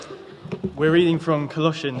We're reading from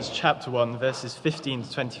Colossians chapter 1, verses 15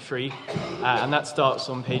 to 23, and that starts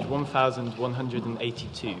on page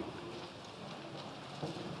 1182.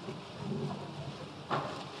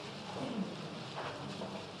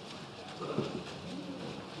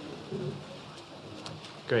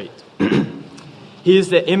 Great. He is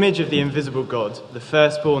the image of the invisible God, the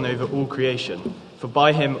firstborn over all creation. For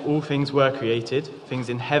by him all things were created, things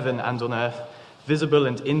in heaven and on earth, visible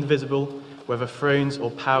and invisible, whether thrones or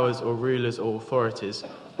powers or rulers or authorities.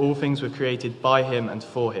 All things were created by him and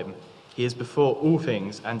for him. He is before all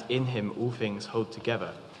things, and in him all things hold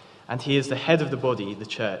together. And he is the head of the body, the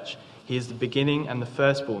church. He is the beginning and the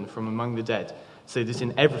firstborn from among the dead, so that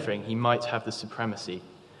in everything he might have the supremacy.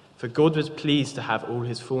 For God was pleased to have all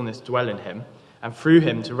his fullness dwell in him, and through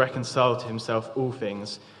him to reconcile to himself all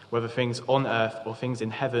things, whether things on earth or things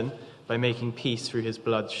in heaven, by making peace through his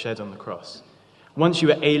blood shed on the cross. Once you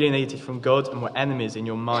were alienated from God and were enemies in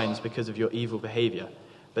your minds because of your evil behavior,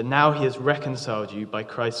 but now he has reconciled you by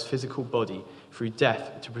Christ's physical body through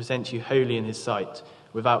death to present you holy in his sight,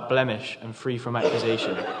 without blemish and free from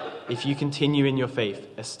accusation, if you continue in your faith,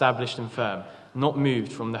 established and firm, not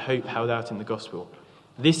moved from the hope held out in the gospel.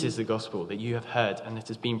 This is the gospel that you have heard and that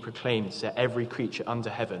has been proclaimed to every creature under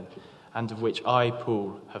heaven, and of which I,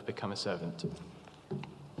 Paul, have become a servant.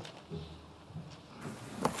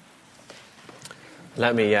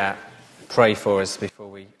 Let me pray for us before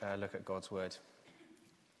we look at God's word.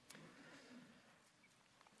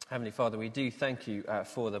 Heavenly Father, we do thank you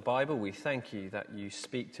for the Bible. We thank you that you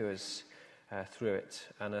speak to us through it.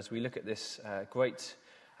 And as we look at this great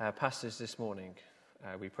passage this morning,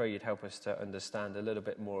 we pray you'd help us to understand a little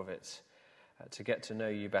bit more of it, to get to know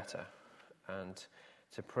you better, and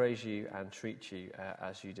to praise you and treat you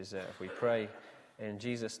as you deserve. We pray in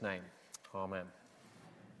Jesus' name. Amen.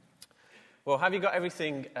 Well, have you got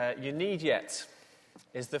everything you need yet?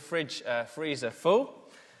 Is the fridge freezer full?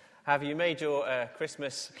 Have you made your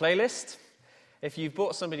Christmas playlist? If you've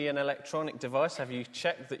bought somebody an electronic device, have you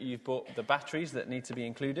checked that you've bought the batteries that need to be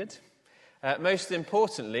included? Most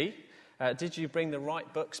importantly, did you bring the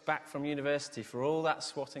right books back from university for all that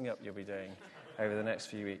swatting up you'll be doing over the next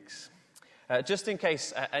few weeks? Just in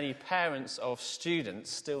case any parents of students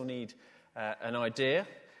still need an idea,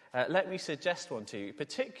 let me suggest one to you.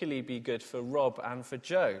 Particularly be good for Rob and for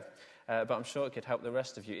Joe, but I'm sure it could help the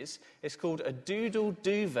rest of you. It's called a Doodle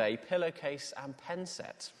Duvet pillowcase and pen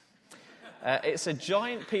set. It's a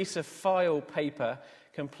giant piece of file paper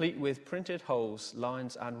complete with printed holes,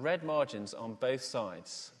 lines and red margins on both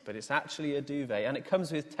sides. But it's actually a duvet, and it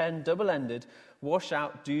comes with 10 double-ended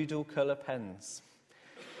wash-out doodle colour pens.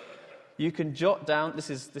 You can jot down, this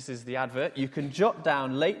is the advert, you can jot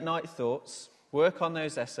down late-night thoughts, work on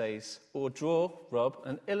those essays, or draw, Rob,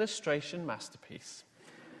 an illustration masterpiece.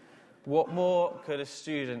 What more could a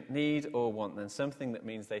student need or want than something that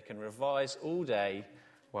means they can revise all day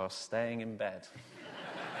while staying in bed?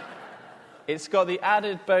 It's got the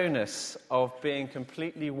added bonus of being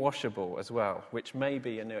completely washable as well, which may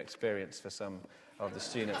be a new experience for some of the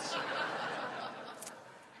students.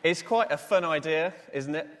 It's quite a fun idea,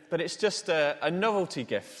 isn't it? But it's just a novelty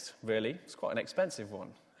gift, really. It's quite an expensive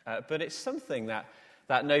one. But it's something that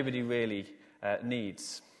nobody really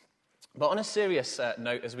needs. But on a serious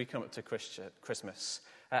note, as we come up to Christmas,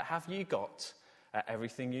 have you got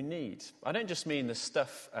everything you need? I don't just mean the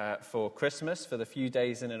stuff for Christmas, for the few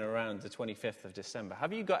days in and around the 25th of December.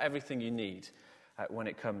 Have you got everything you need when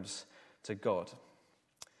it comes to God?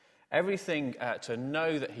 Everything to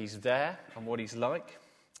know that he's there and what he's like.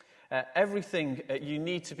 Everything you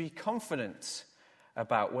need to be confident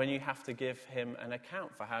about when you have to give him an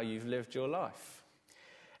account for how you've lived your life.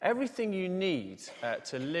 Everything you need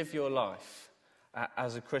to live your life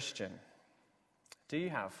as a Christian. Do you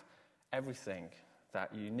have everything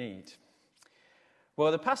that you need?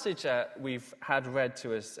 Well, the passage we've had read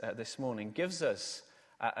to us this morning gives us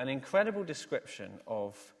an incredible description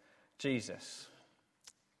of Jesus,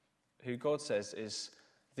 who God says is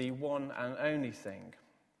the one and only thing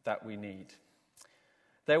that we need.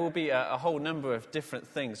 There will be a whole number of different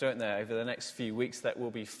things, won't there, over the next few weeks that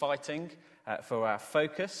we'll be fighting for our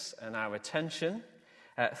focus and our attention,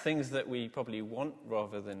 things that we probably want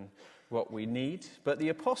rather than what we need. But the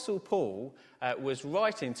Apostle Paul was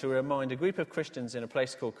writing to remind a group of Christians in a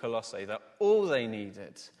place called Colossae that all they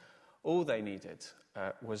needed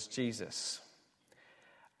was Jesus.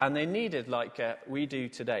 And they needed, like we do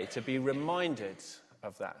today, to be reminded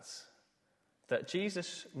of that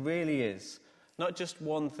Jesus really is not just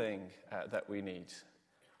one thing that we need,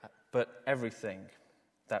 but everything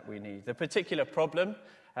that we need. The particular problem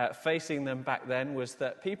facing them back then was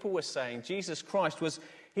that people were saying Jesus Christ was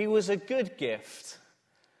a good gift,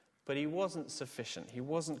 but he wasn't sufficient. He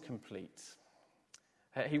wasn't complete.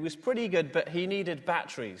 He was pretty good, but he needed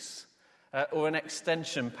batteries or an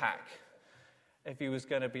extension pack if he was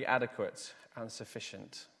going to be adequate and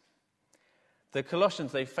sufficient. The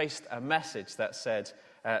Colossians, they faced a message that said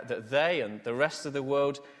that they and the rest of the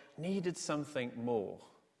world needed something more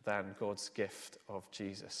than God's gift of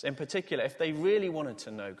Jesus. In particular, if they really wanted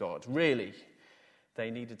to know God, really, they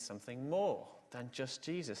needed something more than just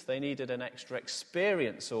Jesus. They needed an extra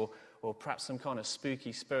experience or perhaps some kind of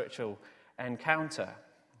spooky spiritual encounter,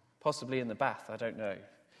 possibly in the bath, I don't know.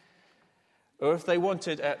 Or if they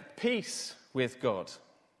wanted peace with God,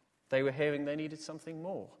 they were hearing they needed something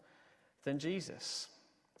more than Jesus.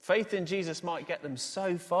 Faith in Jesus might get them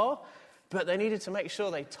so far, but they needed to make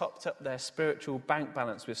sure they topped up their spiritual bank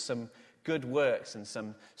balance with some good works and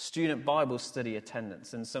some student Bible study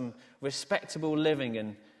attendance and some respectable living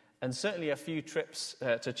and certainly a few trips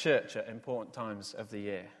to church at important times of the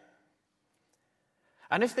year.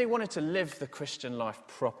 And if they wanted to live the Christian life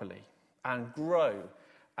properly and grow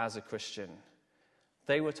as a Christian,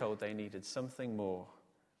 they were told they needed something more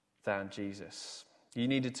than Jesus. You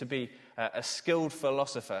needed to be a skilled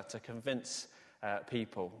philosopher to convince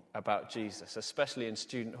people about Jesus, especially in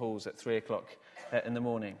student halls at 3 o'clock in the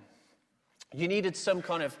morning. You needed some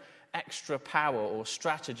kind of extra power or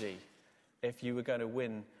strategy if you were going to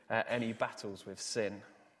win any battles with sin.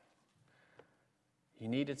 You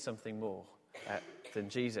needed something more than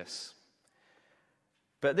Jesus.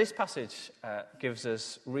 But this passage gives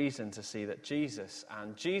us reason to see that Jesus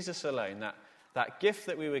and Jesus alone, that gift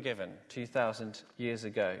that we were given 2,000 years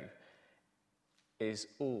ago, is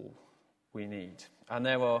all we need. And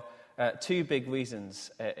there are two big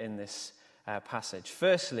reasons in this passage.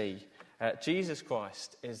 Firstly, Jesus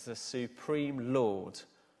Christ is the supreme Lord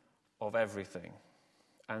of everything.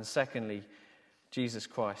 And secondly, Jesus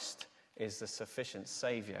Christ is the sufficient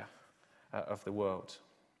Saviour of the world.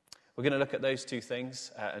 We're going to look at those two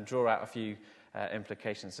things and draw out a few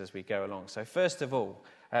implications as we go along. So first of all,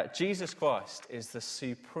 Jesus Christ is the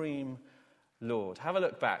supreme Lord. Have a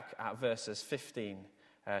look back at verses 15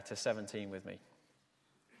 to 17 with me.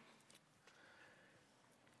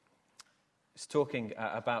 It's talking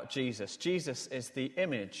about Jesus. Jesus is the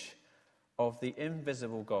image of the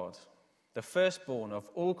invisible God, the firstborn of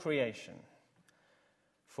all creation.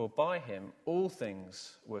 For by him all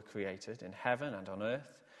things were created in heaven and on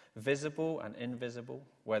earth, visible and invisible,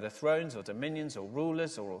 whether thrones or dominions or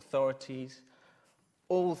rulers or authorities.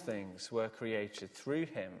 All things were created through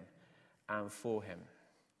him and for him.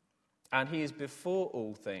 And he is before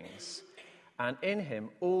all things, and in him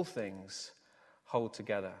all things hold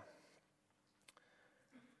together.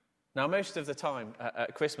 Now, most of the time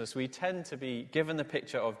at Christmas, we tend to be given the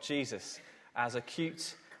picture of Jesus as a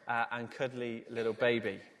cute and cuddly little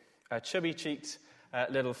baby, a chubby-cheeked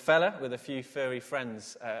little fella with a few furry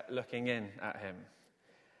friends looking in at him.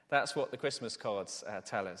 That's what the Christmas cards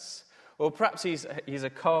tell us. Or perhaps he's a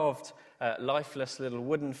carved, lifeless little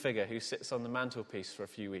wooden figure who sits on the mantelpiece for a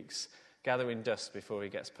few weeks, gathering dust before he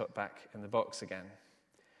gets put back in the box again.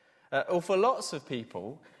 Or for lots of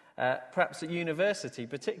people, perhaps at university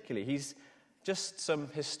particularly, he's just some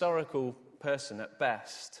historical person at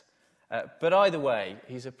best. But either way,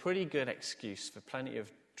 he's a pretty good excuse for plenty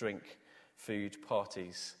of drink, food,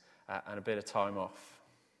 parties, and a bit of time off.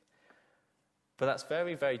 But that's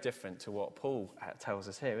very, very different to what Paul tells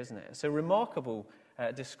us here, isn't it? It's a remarkable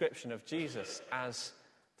description of Jesus as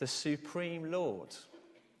the supreme Lord,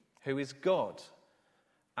 who is God,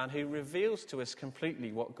 and who reveals to us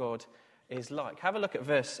completely what God is like. Have a look at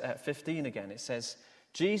verse 15 again. It says,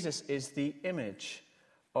 Jesus is the image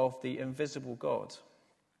of the invisible God.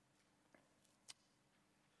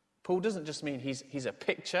 Paul doesn't just mean he's a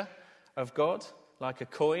picture of God, like a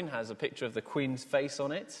coin has a picture of the Queen's face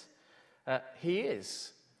on it. He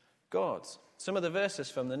is God. Some of the verses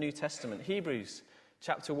from the New Testament, Hebrews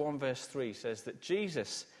chapter 1 verse 3 says that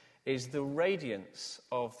Jesus is the radiance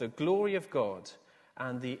of the glory of God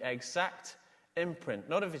and the exact imprint,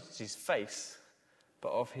 not of his face,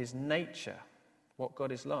 but of his nature, what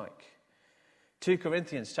God is like. 2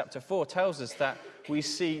 Corinthians chapter 4 tells us that we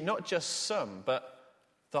see not just some, but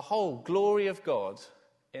the whole glory of God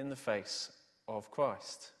in the face of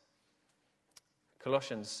Christ.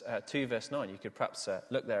 Colossians 2 verse 9, you could perhaps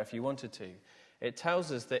look there if you wanted to. It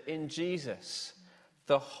tells us that in Jesus,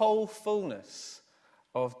 the whole fullness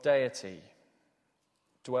of deity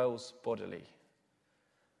dwells bodily.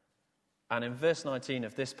 And in verse 19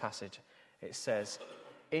 of this passage, it says,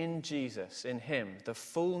 in Jesus, in him, the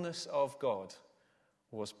fullness of God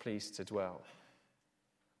was pleased to dwell.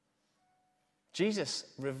 Jesus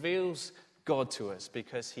reveals God to us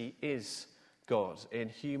because he is God in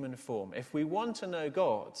human form. If we want to know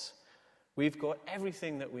God, we've got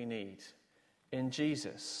everything that we need in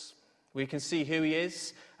Jesus. We can see who he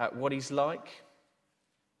is, what he's like.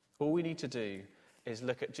 All we need to do is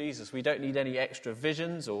look at Jesus. We don't need any extra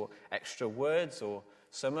visions or extra words or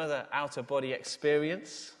some other outer-body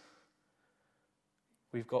experience.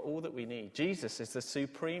 We've got all that we need. Jesus is the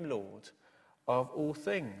supreme Lord of all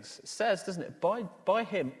things. It says, doesn't it, by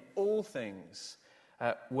him all things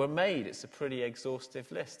were made. It's a pretty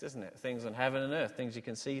exhaustive list, isn't it? Things on heaven and earth, things you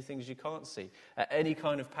can see, things you can't see, any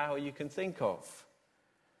kind of power you can think of.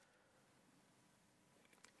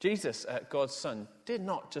 Jesus, God's Son, did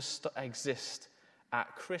not just exist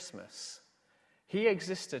at Christmas. He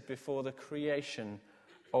existed before the creation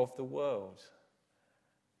of the world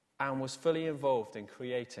and was fully involved in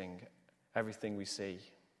creating everything we see.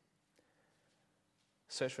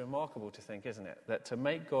 So it's remarkable to think, isn't it, that to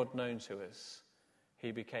make God known to us,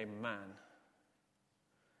 he became man.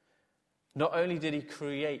 Not only did he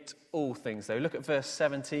create all things, though, look at verse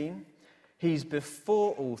 17. He's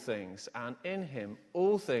before all things, and in him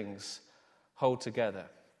all things hold together.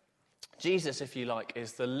 Jesus, if you like,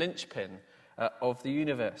 is the linchpin of the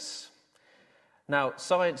universe. Now,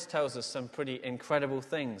 science tells us some pretty incredible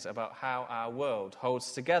things about how our world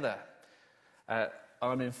holds together.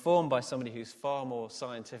 I'm informed by somebody who's far more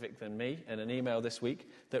scientific than me in an email this week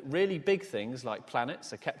that really big things like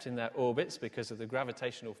planets are kept in their orbits because of the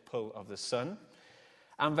gravitational pull of the sun.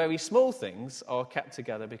 And very small things are kept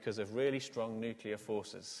together because of really strong nuclear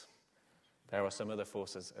forces. There are some other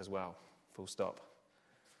forces as well, full stop.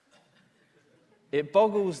 It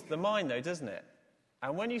boggles the mind, though, doesn't it?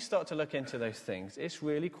 And when you start to look into those things, it's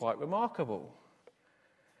really quite remarkable.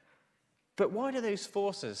 But why do those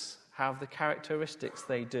forces have the characteristics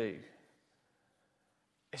they do?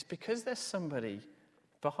 It's because there's somebody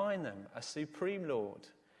behind them, a supreme Lord,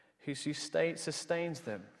 who sustains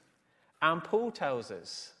them. And Paul tells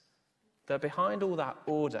us that behind all that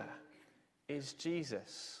order is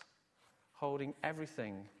Jesus, holding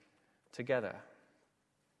everything together.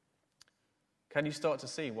 Can you start to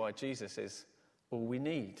see why Jesus is all we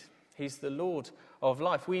need? He's the Lord of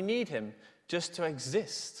life. We need him just to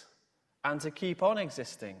exist and to keep on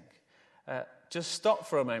existing. Just stop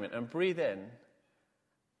for a moment and breathe in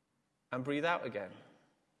and breathe out again.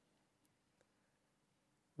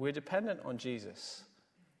 We're dependent on Jesus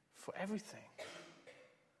for everything.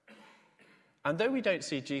 And though we don't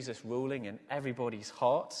see Jesus ruling in everybody's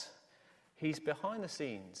heart, he's behind the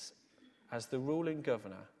scenes as the ruling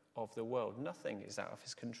governor of the world. Nothing is out of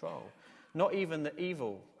his control. Not even the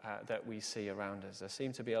evil that we see around us. There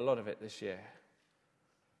seems to be a lot of it this year.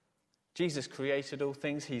 Jesus created all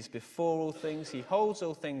things. He's before all things. He holds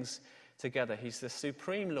all things together. He's the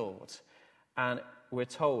supreme Lord. And we're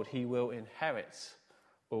told he will inherit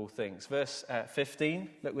all things. Verse 15,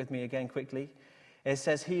 look with me again quickly. It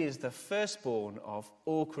says he is the firstborn of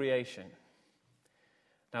all creation.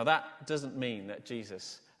 Now that doesn't mean that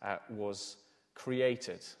Jesus was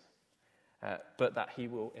created, but that he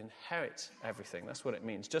will inherit everything. That's what it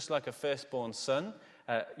means. Just like a firstborn son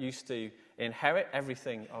used to inherit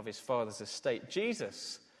everything of his father's estate,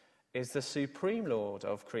 Jesus is the supreme Lord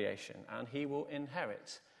of creation, and he will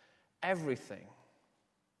inherit everything.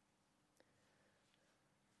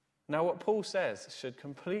 Now, what Paul says should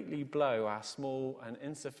completely blow our small and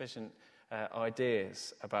insufficient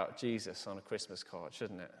ideas about Jesus on a Christmas card,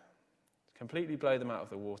 shouldn't it? Completely blow them out of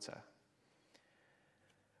the water.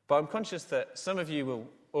 But I'm conscious that some of you will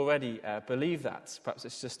already believe that. Perhaps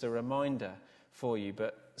it's just a reminder for you.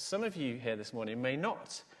 But some of you here this morning may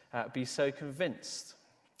not be so convinced.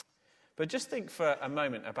 But just think for a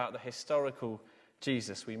moment about the historical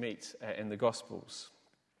Jesus we meet in the Gospels.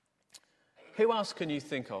 Who else can you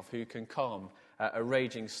think of who can calm a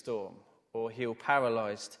raging storm, or heal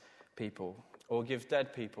paralyzed people, or give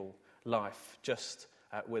dead people life just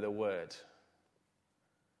with a word?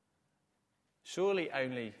 Surely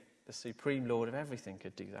only the supreme Lord of everything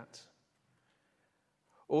could do that.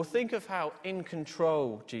 Or think of how in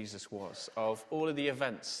control Jesus was of all of the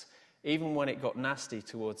events, even when it got nasty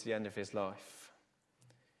towards the end of his life.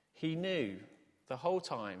 He knew the whole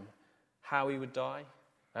time how he would die,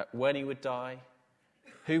 when he would die,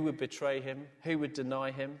 who would betray him, who would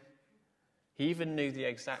deny him. He even knew the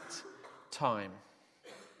exact time.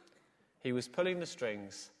 He was pulling the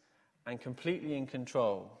strings and completely in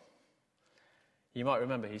control. You might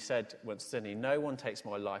remember he said once, didn't he, "No one takes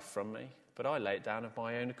my life from me, but I lay it down of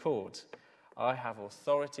my own accord. I have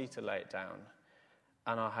authority to lay it down,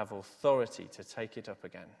 and I have authority to take it up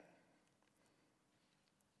again."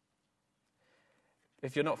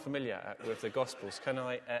 If you're not familiar with the Gospels, can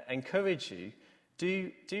I encourage you,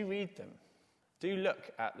 do read them. Do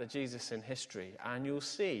look at the Jesus in history and you'll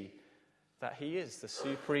see that he is the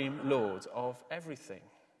supreme Lord of everything.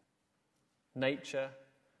 Nature,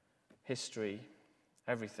 history,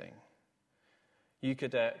 everything. You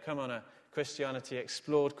could come on a Christianity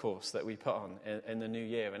Explored course that we put on in the new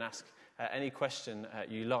year and ask any question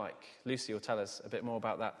you like. Lucy will tell us a bit more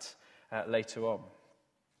about that later on.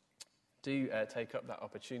 Do take up that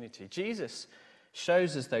opportunity. Jesus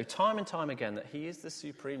shows us, though, time and time again, that he is the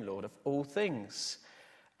supreme Lord of all things.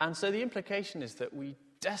 And so the implication is that we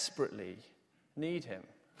desperately need him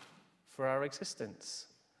for our existence.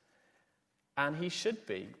 And he should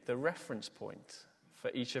be the reference point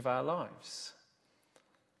for each of our lives.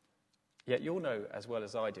 Yet you'll know as well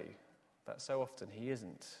as I do that so often he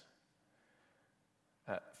isn't.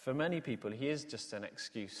 For many people, he is just an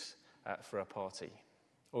excuse for a party.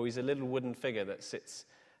 Or he's a little wooden figure that sits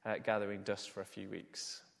gathering dust for a few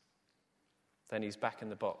weeks. Then he's back in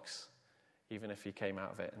the box, even if he came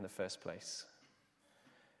out of it in the first place.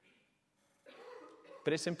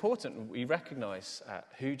 But it's important we recognize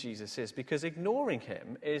who Jesus is, because ignoring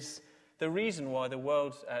him is the reason why the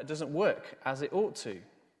world doesn't work as it ought to.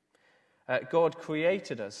 God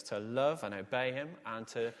created us to love and obey him and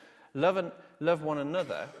to love one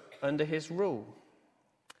another under his rule.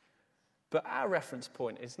 But our reference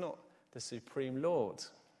point is not the supreme Lord.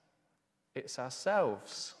 It's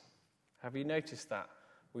ourselves. Have you noticed that?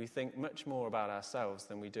 We think much more about ourselves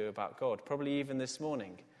than we do about God. Probably even this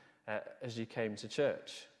morning as you came to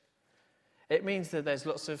church. It means that there's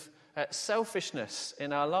lots of selfishness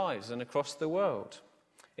in our lives and across the world.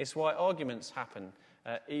 It's why arguments happen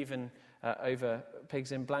even over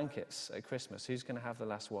pigs in blankets at Christmas. Who's going to have the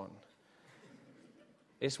last one?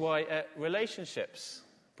 It's why relationships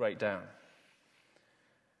break down.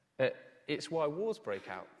 It's why wars break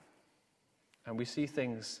out. And we see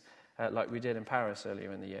things like we did in Paris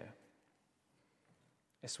earlier in the year.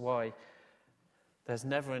 It's why there's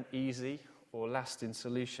never an easy or lasting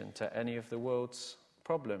solution to any of the world's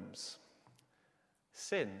problems.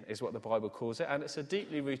 Sin is what the Bible calls it, and it's a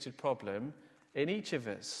deeply rooted problem in each of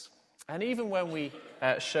us. And even when we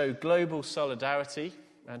show global solidarity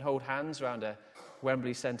and hold hands around a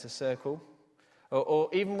Wembley Centre circle, or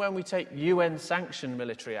even when we take UN-sanctioned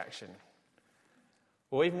military action,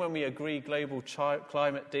 or even when we agree global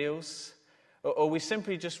climate deals, or we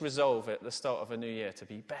simply just resolve at the start of a new year to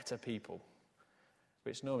be better people,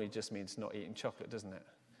 which normally just means not eating chocolate, doesn't it?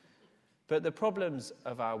 But the problems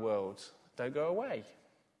of our world don't go away.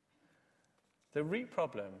 The root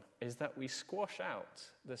problem is that we squash out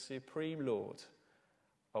the supreme Lord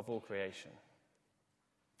of all creation.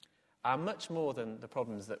 And much more than the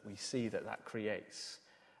problems that we see that creates,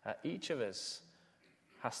 each of us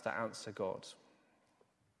has to answer God.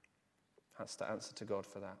 Has to answer to God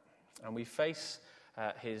for that. And we face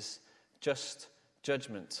his just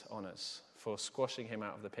judgment on us for squashing him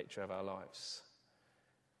out of the picture of our lives.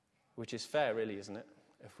 Which is fair, really, isn't it?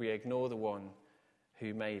 If we ignore the one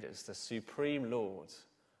who made us, the supreme Lord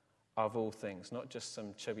of all things, not just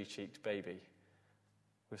some chubby-cheeked baby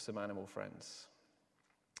with some animal friends.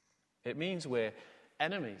 It means we're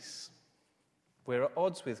enemies. We're at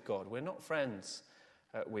odds with God. We're not friends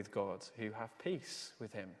with God who have peace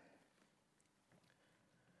with him.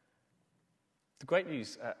 The great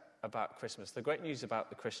news about Christmas, the great news about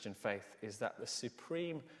the Christian faith is that the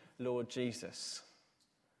supreme Lord Jesus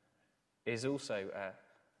is also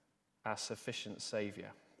our sufficient Saviour.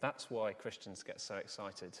 That's why Christians get so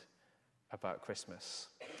excited about Christmas.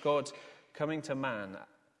 God coming to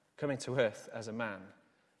earth as a man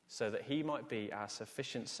so that he might be our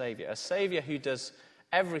sufficient Saviour, a Saviour who does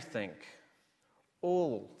everything,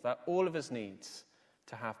 all of us needs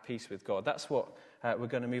to have peace with God. That's what we're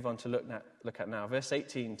going to move on to look at now. Verse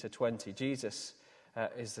 18 to 20, Jesus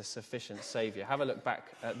is the sufficient Saviour. Have a look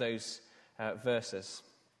back at those verses.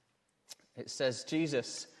 It says,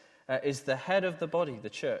 Jesus is the head of the body, the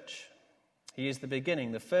church. He is the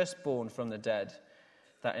beginning, the firstborn from the dead,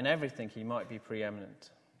 that in everything he might be preeminent.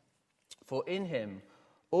 For in him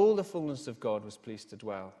all the fullness of God was pleased to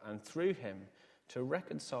dwell, and through him to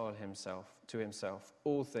reconcile to himself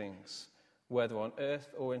all things, whether on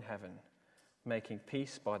earth or in heaven, making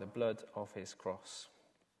peace by the blood of his cross.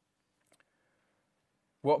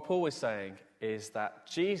 What Paul is saying is that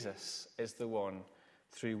Jesus is the one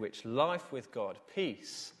through which life with God,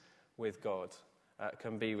 peace with God,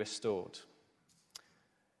 can be restored.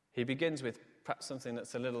 He begins with perhaps something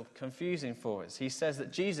that's a little confusing for us. He says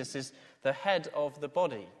that Jesus is the head of the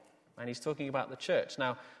body, and he's talking about the church.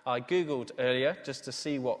 Now, I Googled earlier just to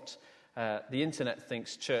see what the internet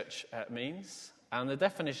thinks church means, and the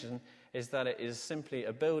definition is that it is simply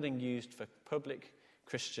a building used for public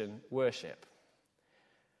Christian worship.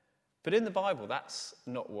 But in the Bible, that's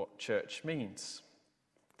not what church means.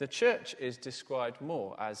 The church is described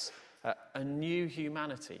more as a new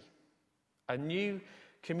humanity, a new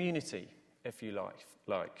community, if you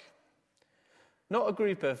like. Not a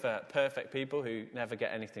group of perfect people who never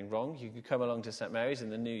get anything wrong. You could come along to St. Mary's in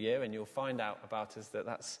the new year and you'll find out about us that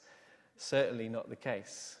that's certainly not the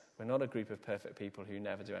case. We're not a group of perfect people who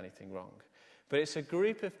never do anything wrong. But it's a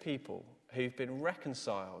group of people who've been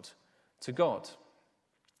reconciled to God.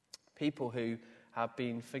 People who have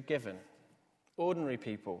been forgiven. Ordinary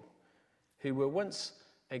people who were once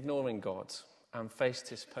ignoring God and faced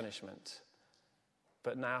his punishment,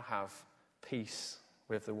 but now have peace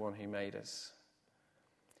with the one who made us.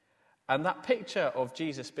 And that picture of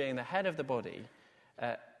Jesus being the head of the body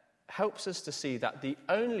helps us to see that the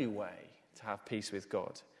only way to have peace with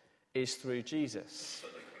God is through Jesus.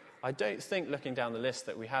 I don't think, looking down the list,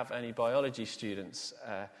 that we have any biology students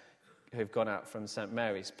who've gone out from St.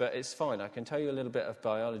 Mary's, but it's fine. I can tell you a little bit of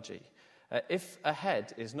biology. If a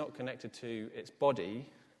head is not connected to its body,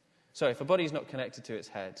 if a body is not connected to its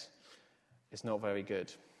head, it's not very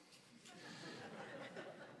good.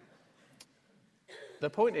 The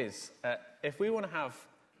point is, if we want to have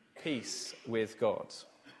peace with God,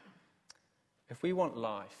 if we want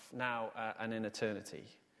life now and in eternity,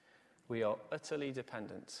 we are utterly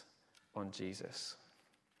dependent on Jesus.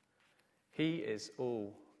 He is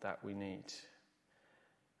all that we need.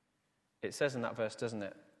 It says in that verse, doesn't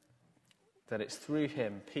it, that it's through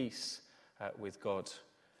him peace with God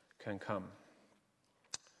can come.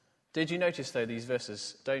 Did you notice, though, these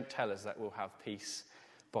verses don't tell us that we'll have peace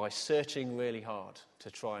by searching really hard to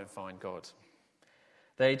try and find God?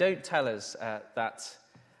 They don't tell us that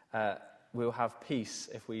we'll have peace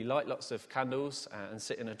if we light lots of candles and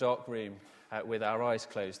sit in a dark room with our eyes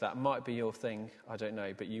closed. That might be your thing, I don't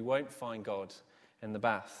know, but you won't find God in the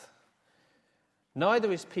bath.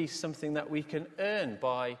 Neither is peace something that we can earn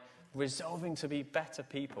by resolving to be better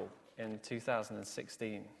people in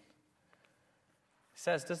 2016. It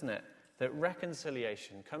says, doesn't it, that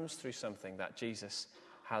reconciliation comes through something that Jesus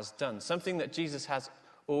has done, something that Jesus has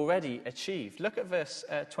already achieved. Look at verse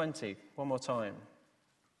 20 one more time.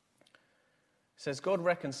 It says, God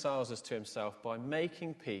reconciles us to himself by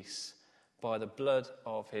making peace by the blood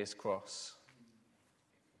of his cross.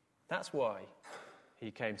 That's why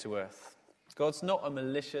he came to earth. God's not a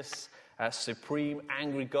malicious, supreme,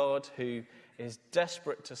 angry God who is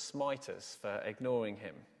desperate to smite us for ignoring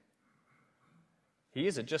him. He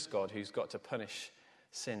is a just God who's got to punish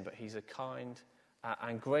sin, but he's a kind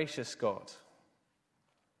and gracious God.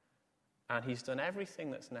 And he's done everything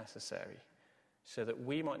that's necessary so that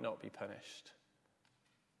we might not be punished,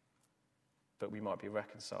 but we might be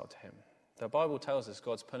reconciled to him. The Bible tells us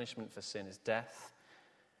God's punishment for sin is death,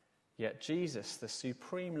 yet Jesus, the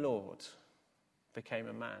supreme Lord, became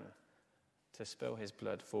a man to spill his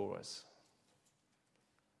blood for us.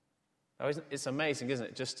 Now, it's amazing, isn't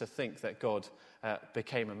it, just to think that God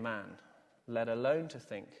became a man, let alone to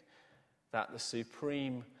think that the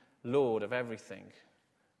supreme Lord of everything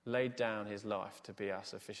laid down his life to be our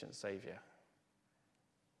sufficient Saviour.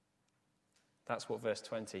 That's what verse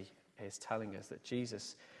 20 is telling us, that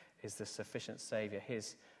Jesus is the sufficient Saviour.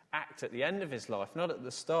 His act at the end of his life, not at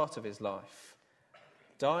the start of his life,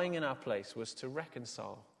 dying in our place, was to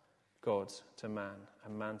reconcile God to man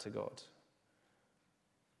and man to God.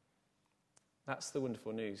 That's the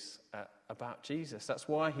wonderful news about Jesus. That's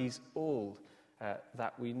why he's all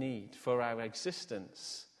that we need for our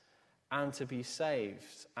existence and to be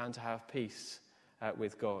saved and to have peace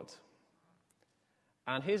with God.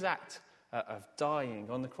 And his act of dying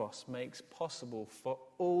on the cross makes possible for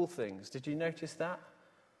all things. Did you notice that?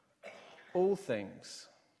 All things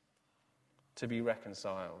to be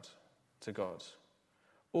reconciled to God.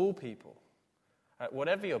 All people.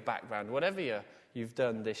 Whatever your background, whatever you've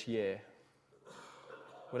done this year,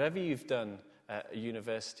 whatever you've done at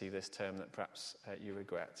university this term that perhaps you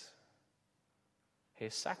regret,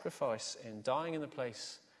 his sacrifice in dying in the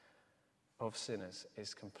place of sinners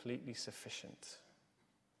is completely sufficient.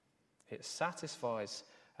 It satisfies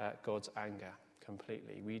God's anger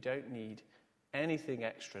completely. We don't need anything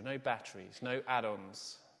extra, no batteries, no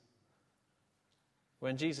add-ons.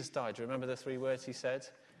 When Jesus died, do you remember the 3 words he said?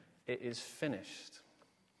 It is finished.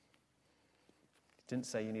 He didn't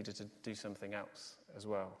say you needed to do something else as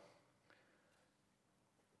well.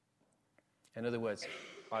 In other words,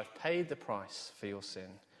 I've paid the price for your sin.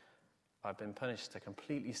 I've been punished to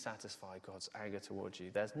completely satisfy God's anger towards you.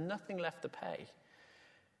 There's nothing left to pay.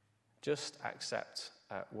 Just accept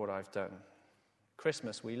what I've done.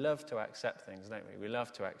 Christmas, we love to accept things, don't we? We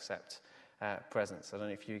love to accept presents. I don't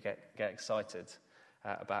know if you get excited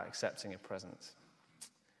about accepting a present.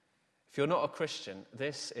 If you're not a Christian,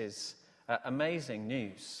 this is amazing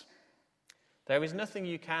news. There is nothing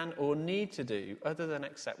you can or need to do other than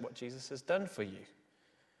accept what Jesus has done for you.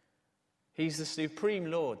 He's the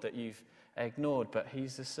supreme Lord that you've ignored, but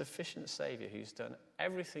he's the sufficient Saviour who's done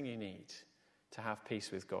everything you need to have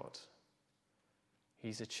peace with God.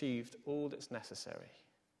 He's achieved all that's necessary.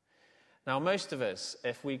 Now, most of us,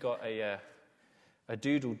 if we got a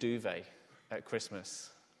doodle duvet at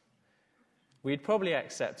Christmas, we'd probably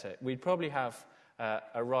accept it. We'd probably have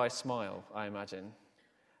a wry smile, I imagine.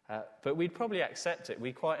 But we'd probably accept it.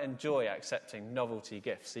 We quite enjoy accepting novelty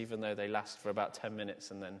gifts, even though they last for about 10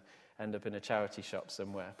 minutes and then end up in a charity shop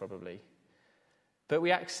somewhere, probably. But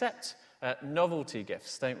we accept novelty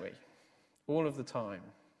gifts, don't we? All of the time.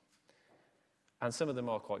 And some of them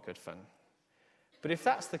are quite good fun. But if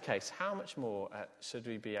that's the case, how much more should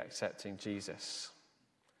we be accepting Jesus?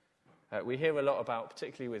 We hear a lot about,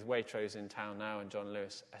 particularly with Waitrose in town now and John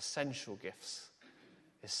Lewis, essential gifts.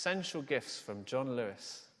 Essential gifts from John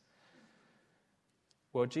Lewis.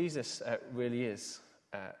 Well, Jesus really is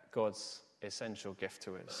God's essential gift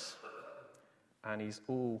to us. And he's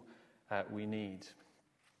all we need.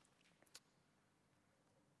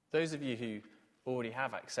 Those of you who already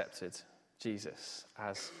have accepted Jesus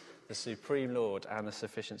as the supreme Lord and the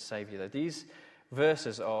sufficient Saviour, these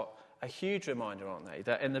verses are a huge reminder, aren't they?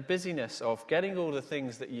 That in the busyness of getting all the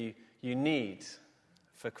things that you need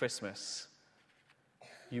for Christmas,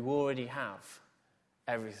 you already have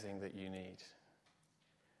everything that you need.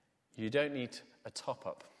 You don't need a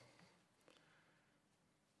top-up.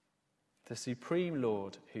 The supreme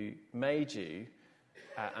Lord who made you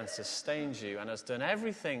and sustains you and has done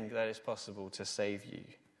everything that is possible to save you,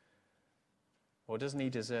 or doesn't he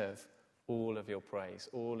deserve all of your praise,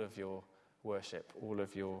 all of your worship, all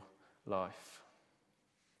of your life?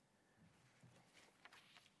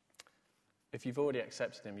 If you've already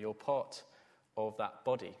accepted him, you're part of that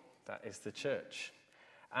body that is the church.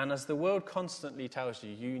 And as the world constantly tells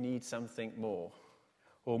you, you need something more,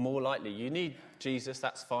 or more likely, you need Jesus.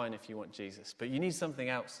 That's fine if you want Jesus, but you need something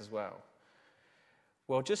else as well.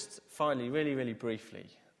 Well, just finally, really, really briefly,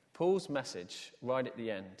 Paul's message right at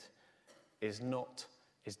the end is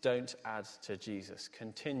don't add to Jesus.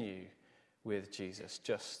 Continue with Jesus,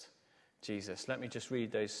 just Jesus. Let me just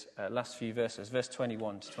read those last few verses, verse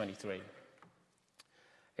 21 to 23.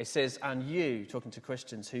 It says, "And you," talking to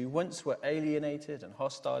Christians, "who once were alienated and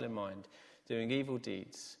hostile in mind, doing evil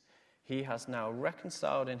deeds, he has now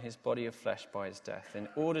reconciled in his body of flesh by his death, in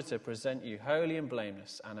order to present you holy and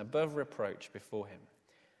blameless and above reproach before him.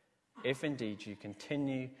 If indeed you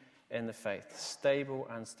continue in the faith, stable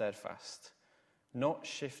and steadfast, not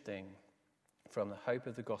shifting from the hope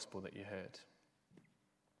of the gospel that you heard."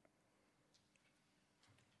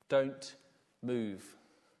 Don't move,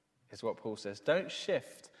 is what Paul says. Don't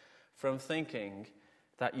shift from thinking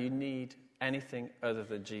that you need anything other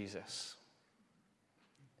than Jesus.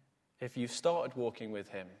 If you've started walking with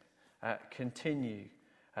him, continue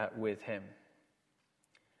with him.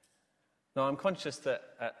 Now, I'm conscious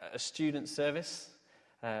that at a student service,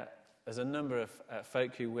 there's a number of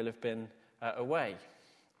folk who will have been away.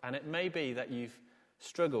 And it may be that you've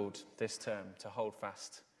struggled this term to hold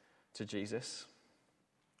fast to Jesus.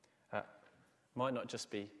 Might not just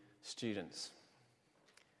be students.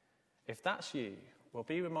 If that's you, well,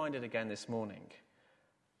 be reminded again this morning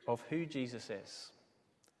of who Jesus is.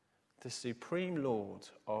 The supreme Lord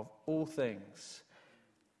of all things.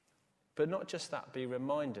 But not just that, be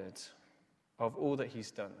reminded of all that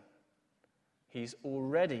he's done. He's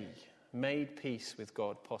already made peace with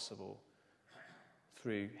God possible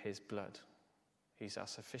through his blood. He's our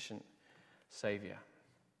sufficient Saviour.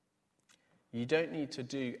 You don't need to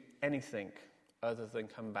do anything other than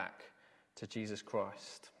come back to Jesus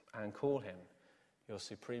Christ and call him your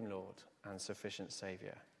supreme Lord and sufficient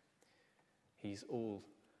Saviour. He's all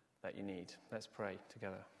that you need. Let's pray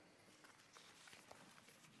together.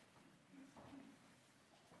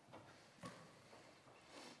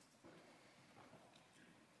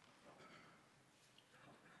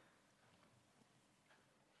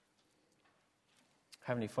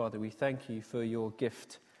 Heavenly Father, we thank you for your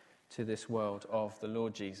gift to this world of the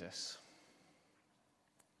Lord Jesus.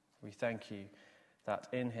 We thank you that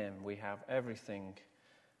in him we have everything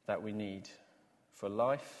that we need for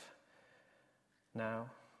life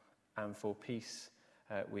now and for peace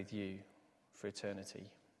with you for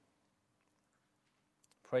eternity.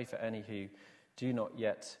 Pray for any who do not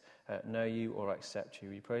yet know you or accept you.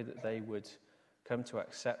 We pray that they would come to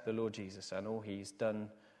accept the Lord Jesus and all he's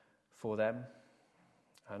done for them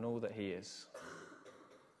and all that he is.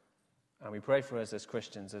 And we pray for us as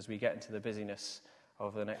Christians as we get into the busyness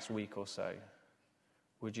of the next week or so,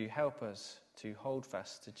 Would you help us to hold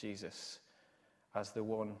fast to Jesus as the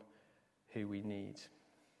one who we need?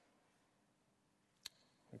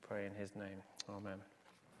 We pray in his name. Amen.